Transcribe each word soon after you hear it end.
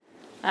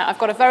I've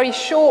got a very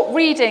short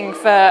reading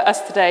for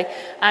us today,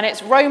 and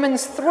it's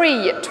Romans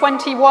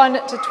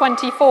 3:21 to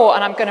 24,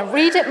 and I'm going to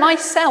read it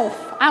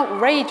myself.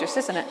 Outrageous,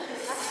 isn't it?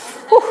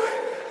 Whew.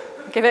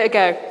 Give it a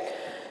go.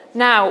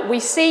 Now, we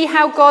see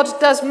how God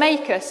does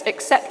make us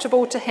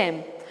acceptable to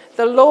him.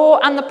 The law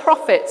and the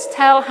prophets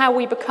tell how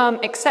we become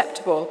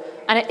acceptable,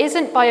 and it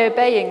isn't by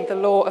obeying the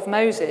law of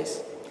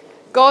Moses.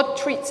 God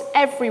treats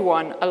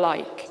everyone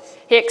alike.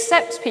 He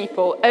accepts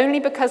people only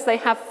because they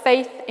have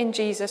faith in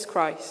Jesus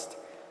Christ.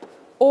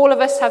 All of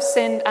us have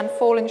sinned and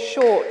fallen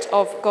short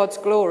of God's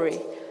glory,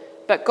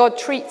 but God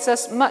treats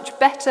us much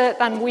better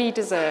than we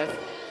deserve.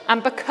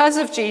 And because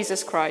of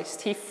Jesus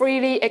Christ, he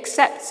freely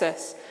accepts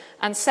us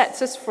and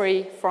sets us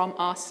free from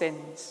our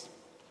sins.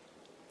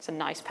 It's a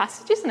nice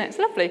passage, isn't it? It's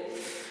lovely.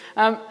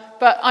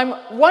 But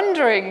I'm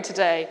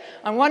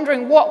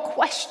wondering what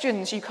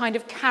questions you kind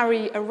of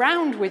carry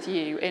around with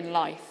you in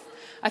life.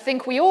 I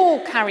think we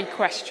all carry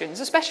questions,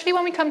 especially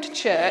when we come to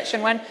church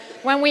and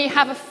when we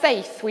have a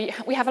faith, we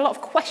have a lot of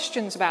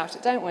questions about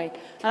it, don't we?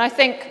 And I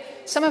think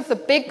some of the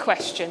big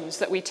questions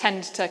that we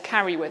tend to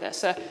carry with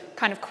us are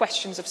kind of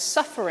questions of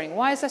suffering.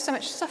 Why is there so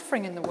much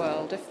suffering in the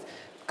world if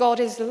God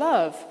is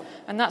love?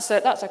 And that's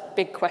a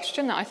big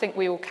question that I think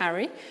we all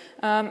carry.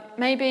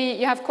 Maybe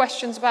you have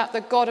questions about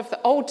the God of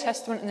the Old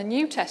Testament and the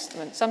New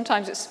Testament.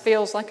 Sometimes it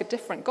feels like a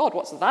different God.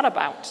 What's that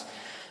about?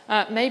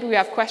 Maybe we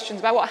have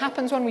questions about what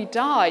happens when we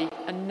die.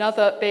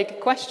 Another big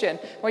question.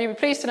 Well, you'll be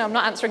pleased to know I'm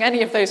not answering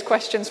any of those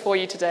questions for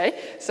you today,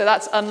 so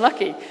that's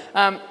unlucky.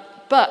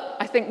 But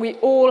I think we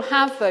all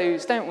have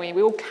those, don't we?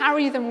 We all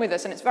carry them with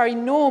us, and it's very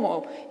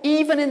normal.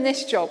 Even in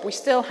this job, we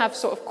still have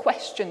sort of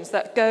questions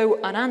that go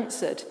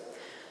unanswered.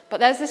 But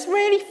there's this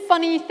really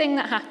funny thing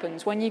that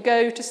happens when you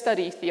go to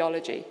study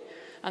theology.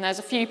 And there's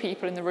a few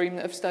people in the room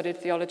that have studied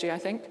theology, I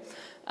think.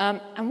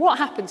 And what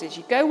happens is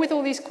you go with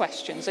all these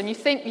questions and you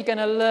think you're going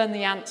to learn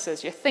the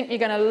answers. You think you're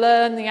going to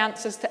learn the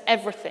answers to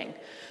everything.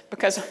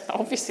 Because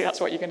obviously that's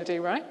what you're going to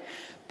do, right?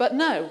 But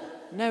no,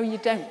 you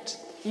don't.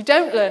 You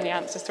don't learn the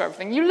answers to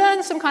everything. You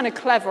learn some kind of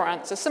clever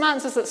answers, some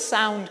answers that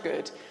sound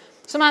good,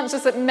 some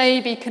answers that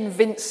maybe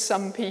convince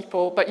some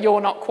people, but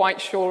you're not quite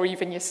sure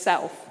even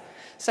yourself.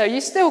 So you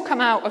still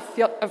come out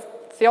of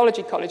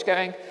theology college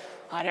going,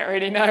 I don't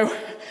really know.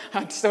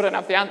 I still don't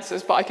have the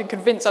answers, but I can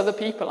convince other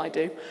people I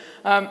do.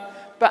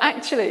 But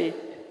actually,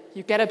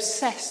 you get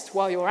obsessed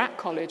while you're at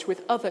college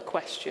with other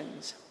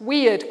questions,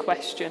 weird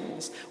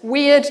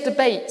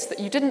debates that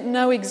you didn't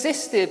know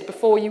existed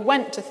before you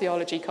went to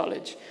theology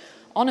college.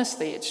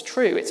 Honestly, it's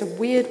true. It's a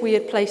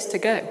weird place to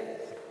go.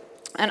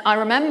 And I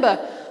remember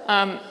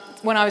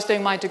when I was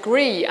doing my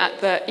degree at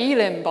the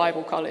Elim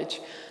Bible College,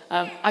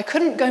 I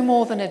couldn't go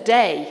more than a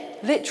day,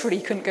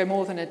 literally couldn't go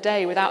more than a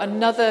day without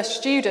another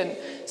student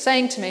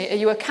saying to me, are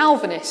you a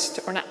Calvinist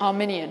or an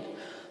Arminian?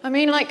 I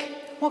mean,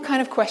 what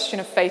kind of question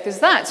of faith is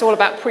that? It's all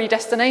about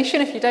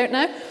predestination, if you don't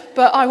know.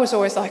 But I was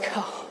always like,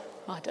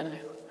 I don't know,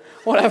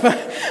 whatever.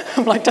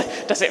 I'm like,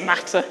 does it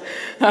matter?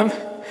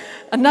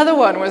 Another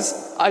one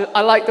was,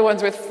 I like the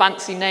ones with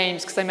fancy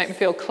names because they make me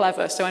feel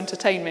clever, so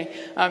entertain me.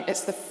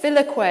 It's the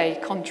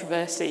Filioque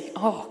controversy.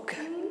 Oh,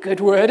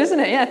 good word, isn't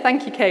it? Yeah,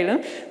 thank you,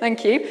 Caleb.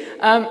 Thank you.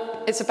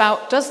 It's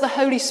about, does the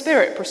Holy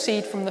Spirit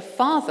proceed from the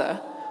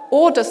Father,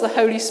 or does the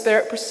Holy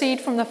Spirit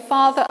proceed from the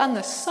Father and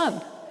the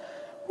Son?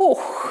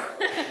 Oh,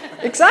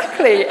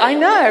 exactly, I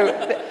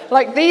know.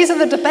 These are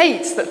the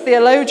debates that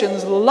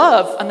theologians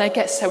love, and they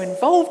get so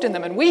involved in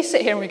them. And we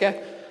sit here and we go,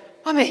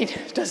 I mean,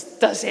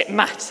 does it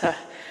matter?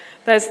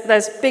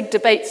 There's big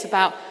debates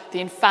about the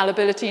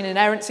infallibility and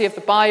inerrancy of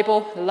the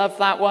Bible. Love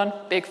that one.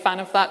 Big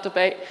fan of that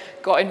debate.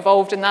 Got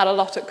involved in that a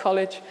lot at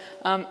college.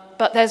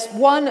 But there's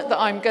one that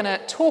I'm going to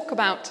talk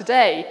about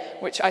today,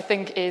 which I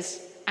think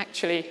is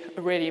actually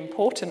a really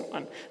important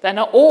one. They're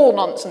not all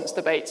nonsense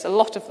debates. A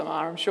lot of them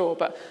are, I'm sure.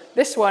 But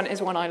this one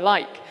is one I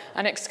like.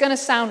 And it's going to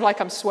sound like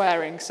I'm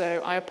swearing,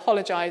 so I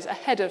apologize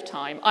ahead of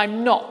time.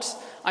 I'm not.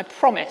 I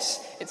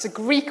promise. It's a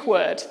Greek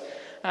word.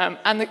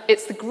 And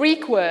it's the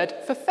Greek word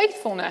for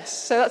faithfulness.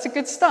 So that's a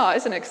good start,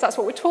 isn't it? Because that's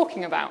what we're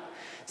talking about.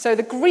 So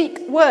the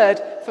Greek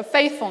word for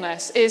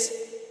faithfulness is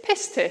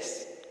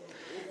pistis.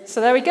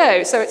 So there we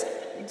go.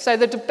 So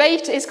the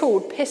debate is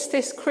called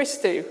Pistis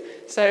Christou.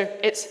 So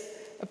it's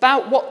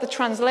about what the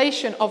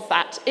translation of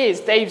that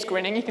is. Dave's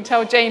grinning. You can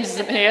tell James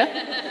isn't here.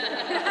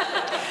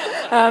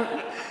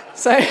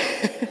 So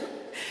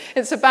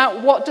it's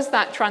about what does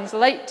that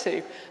translate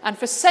to. And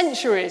for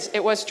centuries,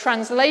 it was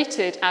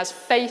translated as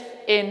faith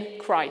in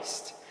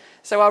Christ.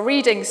 So our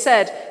reading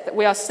said that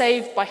we are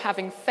saved by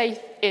having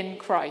faith in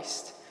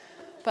Christ.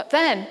 But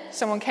then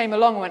someone came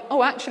along and went,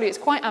 oh, actually, it's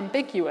quite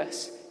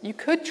ambiguous. You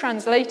could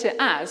translate it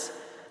as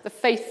the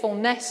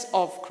faithfulness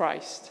of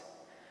Christ,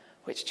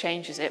 which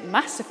changes it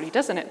massively,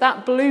 doesn't it?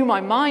 That blew my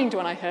mind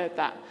when I heard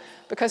that,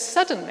 because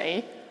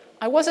suddenly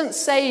I wasn't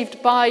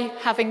saved by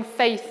having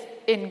faith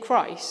in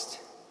Christ,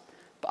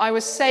 but I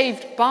was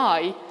saved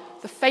by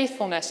the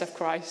faithfulness of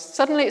Christ.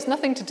 Suddenly it's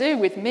nothing to do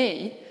with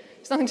me.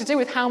 It's nothing to do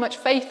with how much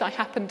faith I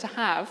happen to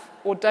have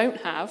or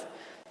don't have.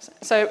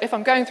 So if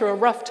I'm going through a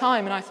rough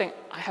time and I think,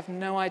 I have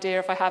no idea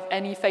if I have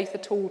any faith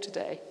at all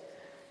today,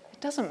 it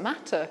doesn't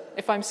matter.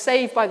 If I'm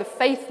saved by the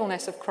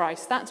faithfulness of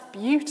Christ, that's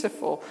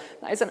beautiful.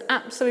 That is an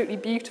absolutely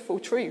beautiful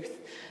truth.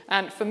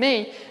 And for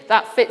me,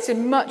 that fits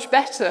in much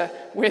better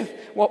with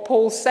what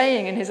Paul's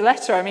saying in his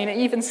letter. I mean, it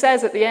even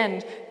says at the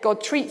end,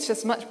 God treats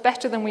us much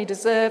better than we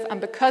deserve,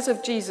 and because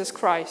of Jesus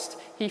Christ,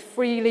 he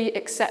freely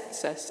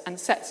accepts us and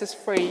sets us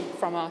free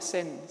from our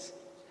sins.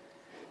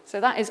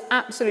 So that is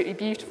absolutely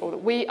beautiful,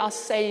 that we are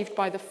saved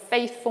by the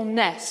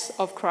faithfulness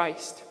of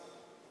Christ,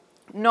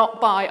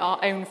 not by our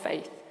own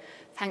faith.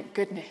 Thank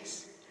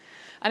goodness.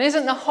 And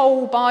isn't the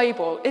whole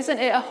Bible, isn't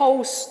it a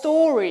whole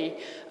story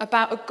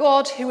about a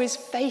God who is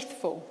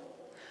faithful?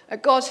 A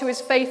God who is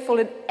faithful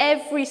in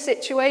every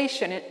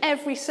situation, in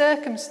every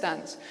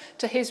circumstance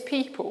to his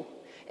people.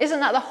 Isn't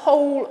that the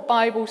whole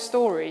Bible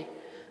story?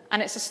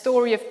 And it's a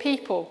story of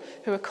people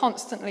who are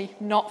constantly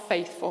not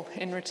faithful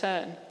in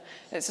return.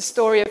 It's a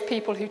story of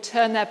people who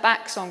turn their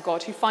backs on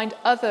God, who find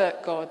other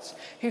gods,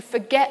 who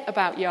forget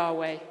about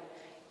Yahweh.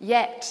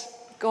 Yet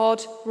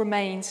God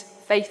remains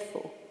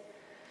faithful.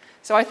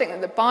 So I think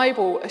that the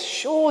Bible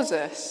assures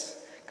us,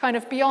 kind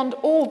of beyond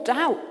all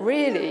doubt,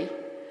 really,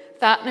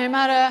 that no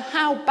matter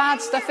how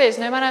bad stuff is,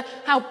 no matter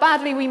how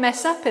badly we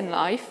mess up in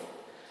life,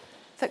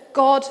 that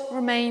God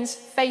remains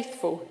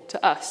faithful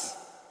to us.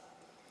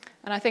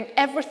 And I think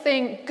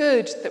everything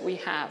good that we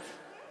have,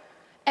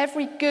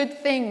 every good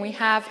thing we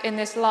have in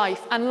this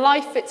life, and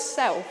life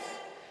itself,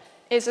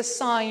 is a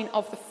sign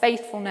of the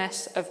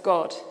faithfulness of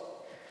God.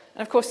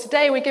 And of course,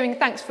 today we're giving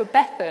thanks for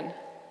Bethan.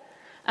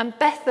 And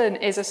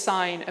Bethan is a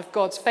sign of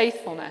God's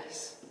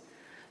faithfulness.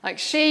 Like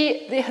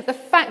the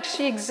fact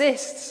she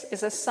exists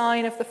is a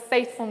sign of the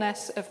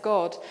faithfulness of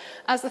God,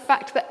 as the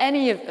fact that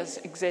any of us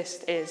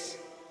exist is.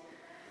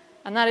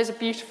 And that is a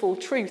beautiful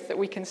truth that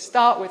we can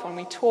start with when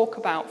we talk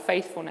about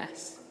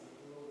faithfulness.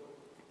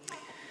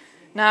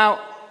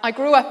 Now, I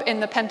grew up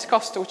in the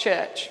Pentecostal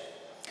church,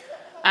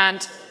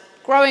 and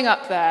growing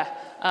up there,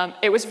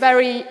 it was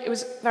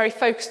very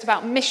focused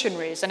about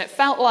missionaries, and it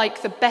felt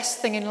like the best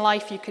thing in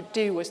life you could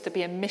do was to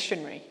be a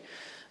missionary.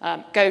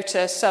 Go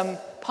to some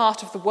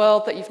part of the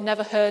world that you've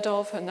never heard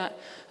of, and that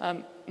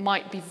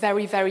might be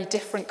very, very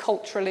different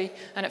culturally,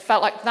 and it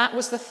felt like that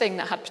was the thing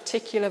that had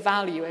particular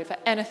value over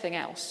anything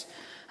else.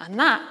 And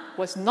that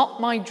was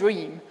not my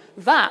dream.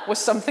 That was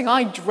something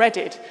I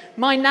dreaded.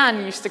 My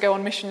nan used to go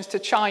on missions to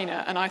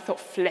China, and I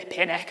thought,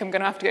 flipping heck, I'm going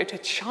to have to go to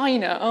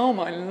China. Oh,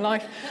 my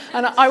life.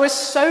 And I was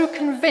so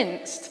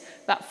convinced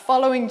that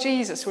following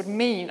Jesus would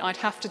mean I'd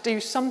have to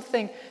do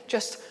something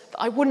just that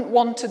I wouldn't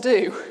want to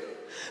do.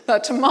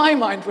 That to my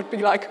mind would be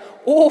like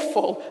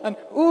awful, and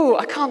ooh,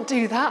 I can't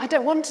do that. I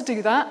don't want to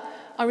do that.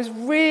 I was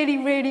really,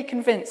 really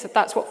convinced that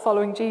that's what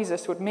following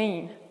Jesus would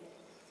mean.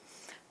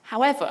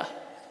 However,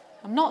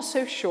 I'm not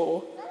so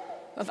sure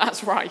that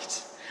that's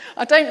right.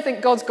 I don't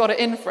think God's got it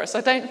in for us.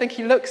 I don't think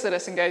he looks at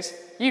us and goes,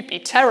 you'd be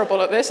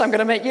terrible at this, I'm going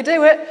to make you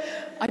do it.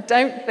 I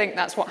don't think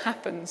that's what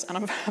happens,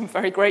 and I'm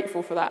very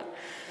grateful for that.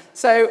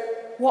 So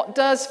what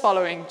does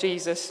following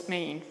Jesus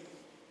mean?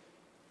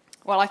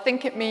 Well, I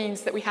think it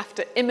means that we have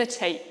to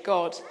imitate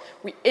God.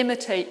 We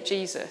imitate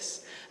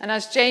Jesus. And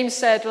as James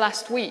said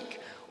last week,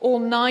 all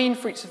 9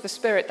 fruits of the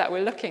Spirit that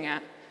we're looking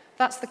at,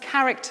 that's the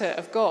character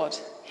of God.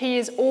 He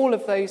is all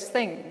of those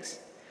things.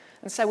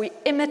 And so we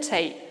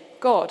imitate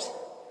God.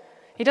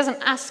 He doesn't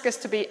ask us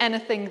to be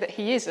anything that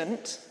he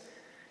isn't.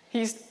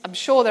 I'm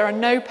sure there are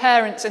no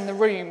parents in the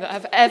room that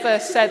have ever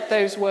said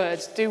those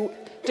words, do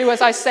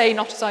as I say,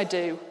 not as I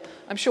do.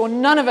 I'm sure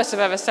none of us have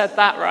ever said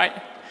that,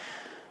 right?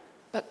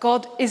 But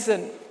God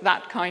isn't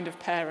that kind of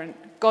parent.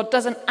 God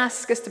doesn't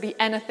ask us to be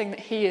anything that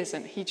he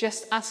isn't. He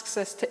just asks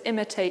us to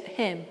imitate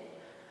him.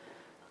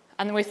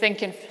 And we're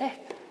thinking,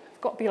 flip,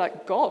 I've got to be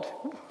like God.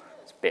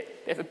 It's a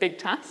bit of a big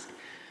task.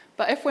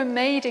 But if we're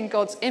made in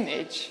God's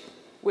image,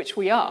 which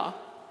we are,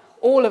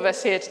 all of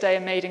us here today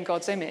are made in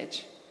God's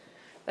image,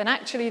 then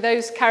actually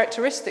those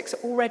characteristics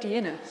are already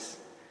in us.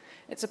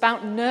 It's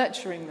about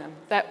nurturing them.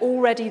 They're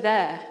already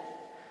there.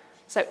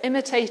 So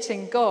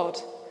imitating God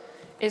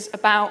is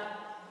about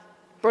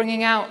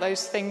bringing out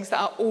those things that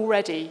are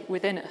already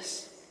within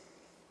us.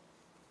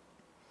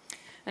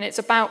 And it's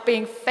about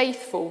being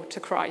faithful to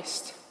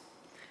Christ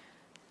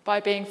by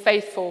being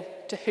faithful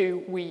to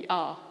who we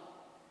are.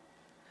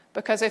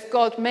 Because if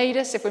God made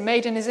us, if we're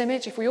made in his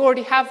image, if we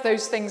already have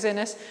those things in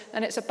us,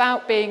 then it's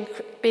about being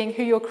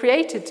who you're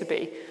created to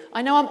be.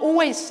 I know I'm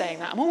always saying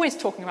that. I'm always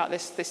talking about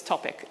this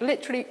topic.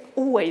 Literally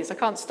always. I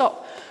can't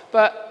stop.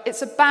 But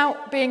it's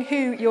about being who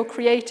you're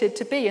created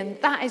to be. And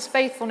that is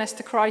faithfulness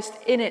to Christ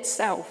in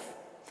itself.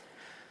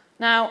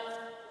 Now,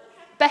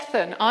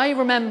 Bethan, I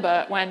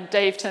remember when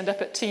Dave turned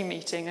up at team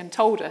meeting and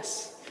told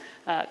us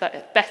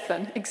that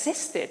Bethan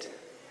existed.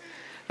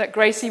 That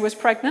Gracie was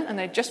pregnant and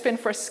they'd just been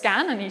for a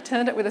scan, and he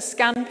turned up with a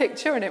scan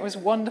picture, and it was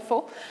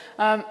wonderful.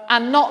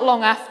 And not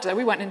long after,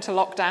 we went into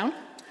lockdown.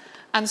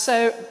 And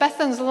so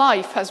Bethan's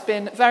life has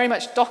been very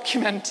much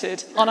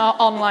documented on our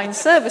online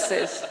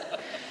services.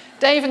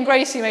 Dave and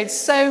Gracie made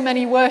so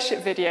many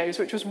worship videos,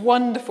 which was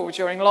wonderful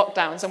during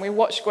lockdowns, and we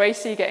watched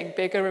Gracie getting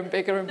bigger and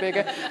bigger and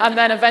bigger, and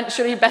then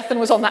eventually Bethan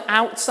was on the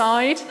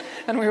outside,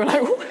 and we were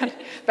like, ooh, and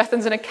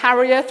Bethan's in a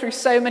carrier through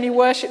so many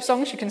worship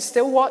songs you can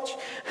still watch,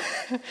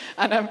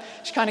 and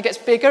she kind of gets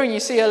bigger, and you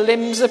see her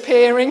limbs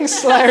appearing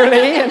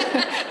slowly,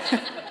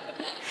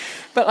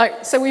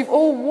 but so we've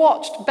all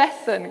watched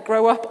Bethan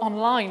grow up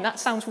online. That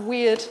sounds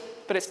weird,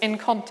 but it's in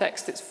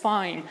context, it's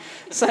fine.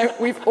 So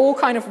we've all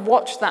kind of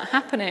watched that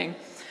happening.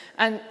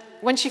 And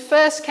when she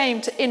first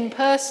came to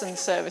in-person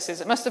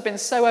services, it must have been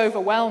so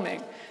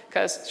overwhelming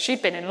because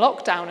she'd been in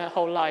lockdown her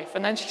whole life.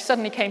 And then she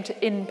suddenly came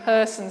to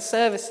in-person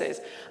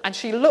services and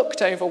she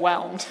looked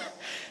overwhelmed.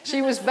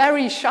 She was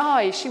very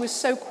shy. She was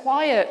so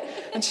quiet.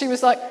 And she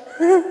was like,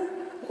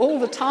 all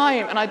the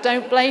time. And I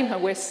don't blame her.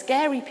 We're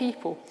scary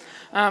people.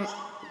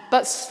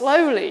 But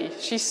slowly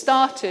she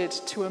started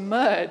to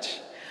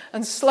emerge.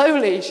 And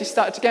slowly she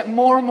started to get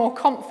more and more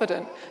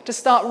confident, to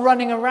start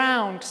running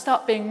around, to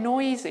start being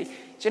noisy.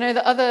 Do you know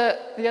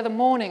the other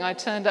morning I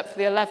turned up for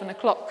the 11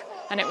 o'clock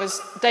and it was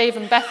Dave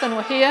and Bethan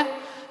were here,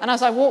 and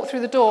as I walked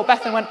through the door,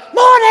 Bethan went,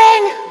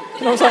 "Morning!"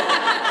 And I was like,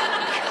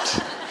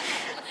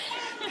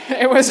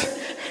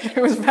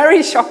 it was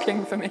very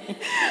shocking for me.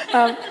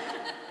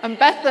 And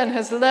Bethan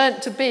has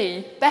learnt to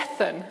be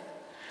Bethan.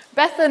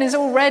 Bethan is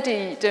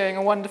already doing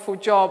a wonderful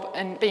job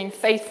and being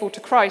faithful to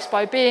Christ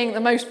by being the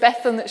most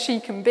Bethan that she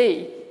can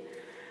be.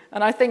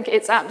 And I think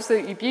it's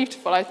absolutely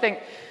beautiful. I think,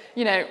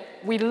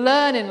 we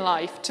learn in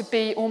life to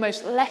be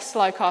almost less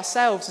like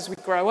ourselves as we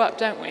grow up,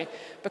 don't we?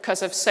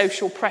 Because of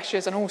social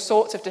pressures and all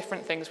sorts of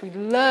different things. We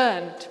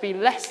learn to be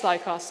less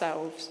like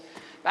ourselves.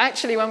 But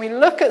actually, when we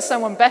look at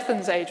someone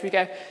Bethan's age, we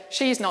go,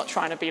 she's not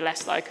trying to be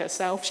less like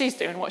herself. She's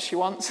doing what she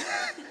wants.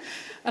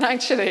 And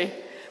actually,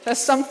 there's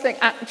something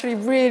actually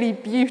really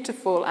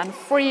beautiful and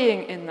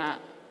freeing in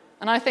that.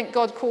 And I think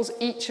God calls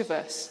each of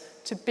us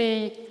to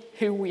be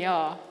who we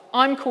are.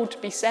 I'm called to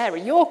be Sarah.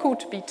 You're called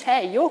to be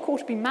Tay. You're called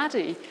to be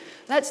Maddie.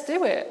 Let's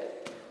do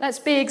it. Let's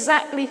be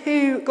exactly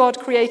who God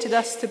created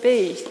us to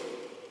be.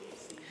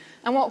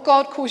 And what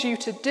God calls you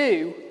to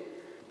do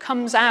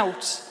comes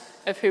out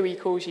of who he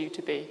calls you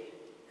to be.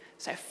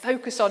 So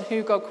focus on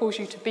who God calls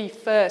you to be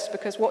first,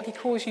 because what he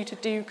calls you to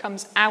do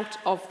comes out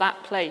of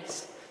that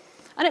place.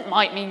 And it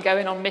might mean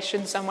going on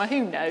mission somewhere,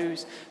 who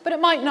knows? But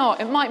it might not.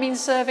 It might mean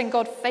serving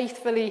God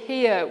faithfully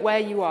here where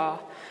you are.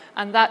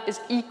 And that is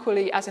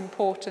equally as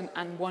important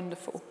and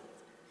wonderful.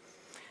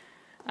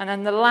 And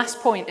then the last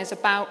point is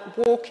about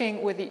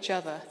walking with each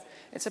other.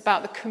 It's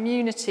about the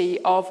community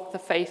of the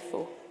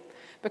faithful.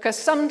 Because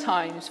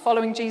sometimes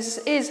following Jesus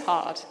is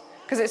hard,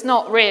 because it's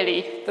not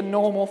really the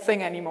normal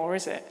thing anymore,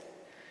 is it?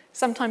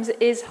 Sometimes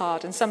it is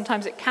hard, and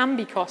sometimes it can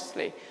be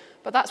costly.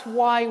 But that's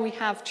why we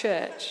have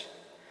church.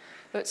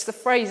 It's the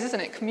phrase, isn't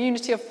it?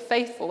 Community of the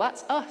faithful.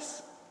 That's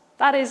us.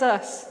 That is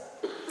us.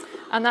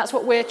 And that's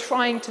what we're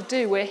trying to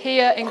do. We're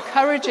here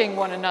encouraging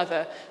one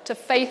another to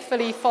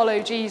faithfully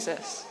follow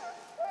Jesus.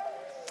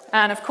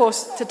 And of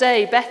course,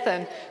 today,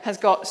 Bethan has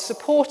got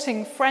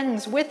supporting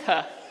friends with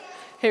her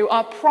who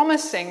are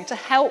promising to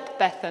help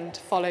Bethan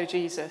to follow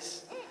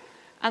Jesus.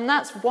 And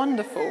that's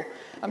wonderful.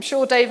 I'm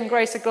sure Dave and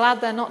Grace are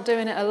glad they're not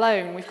doing it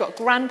alone. We've got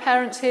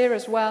grandparents here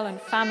as well and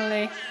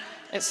family.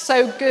 It's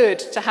so good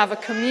to have a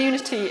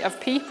community of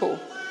people.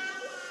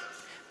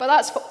 But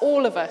that's for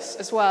all of us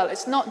as well.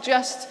 It's not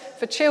just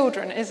for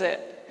children, is it?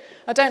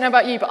 I don't know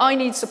about you, but I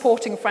need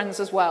supporting friends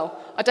as well.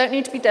 I don't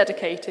need to be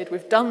dedicated.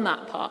 We've done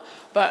that part.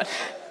 But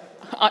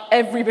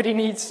everybody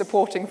needs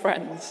supporting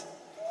friends.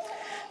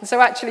 And so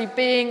actually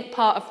being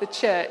part of the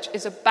church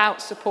is about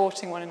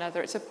supporting one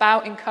another. It's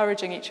about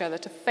encouraging each other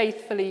to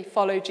faithfully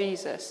follow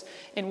Jesus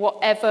in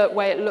whatever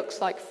way it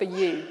looks like for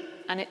you.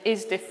 And it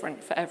is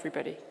different for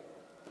everybody.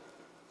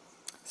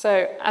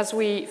 So as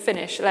we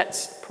finish,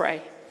 let's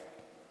pray.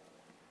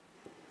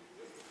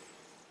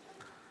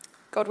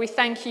 God, we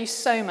thank you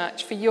so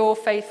much for your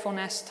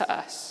faithfulness to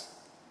us.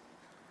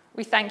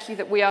 We thank you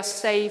that we are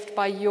saved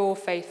by your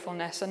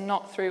faithfulness and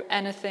not through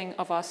anything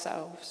of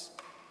ourselves.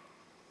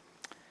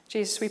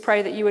 Jesus, we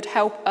pray that you would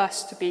help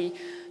us to be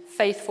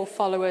faithful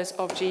followers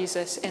of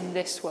Jesus in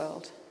this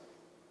world,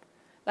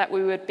 that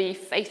we would be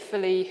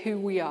faithfully who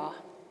we are.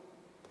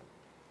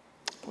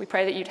 We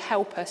pray that you'd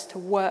help us to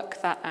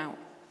work that out.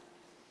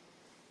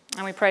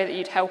 And we pray that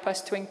you'd help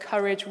us to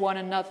encourage one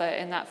another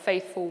in that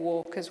faithful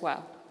walk as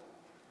well.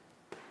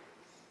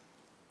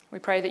 We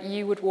pray that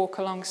you would walk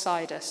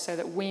alongside us so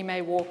that we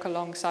may walk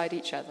alongside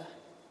each other.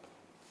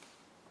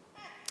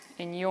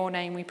 In your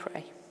name we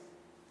pray.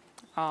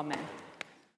 Amen.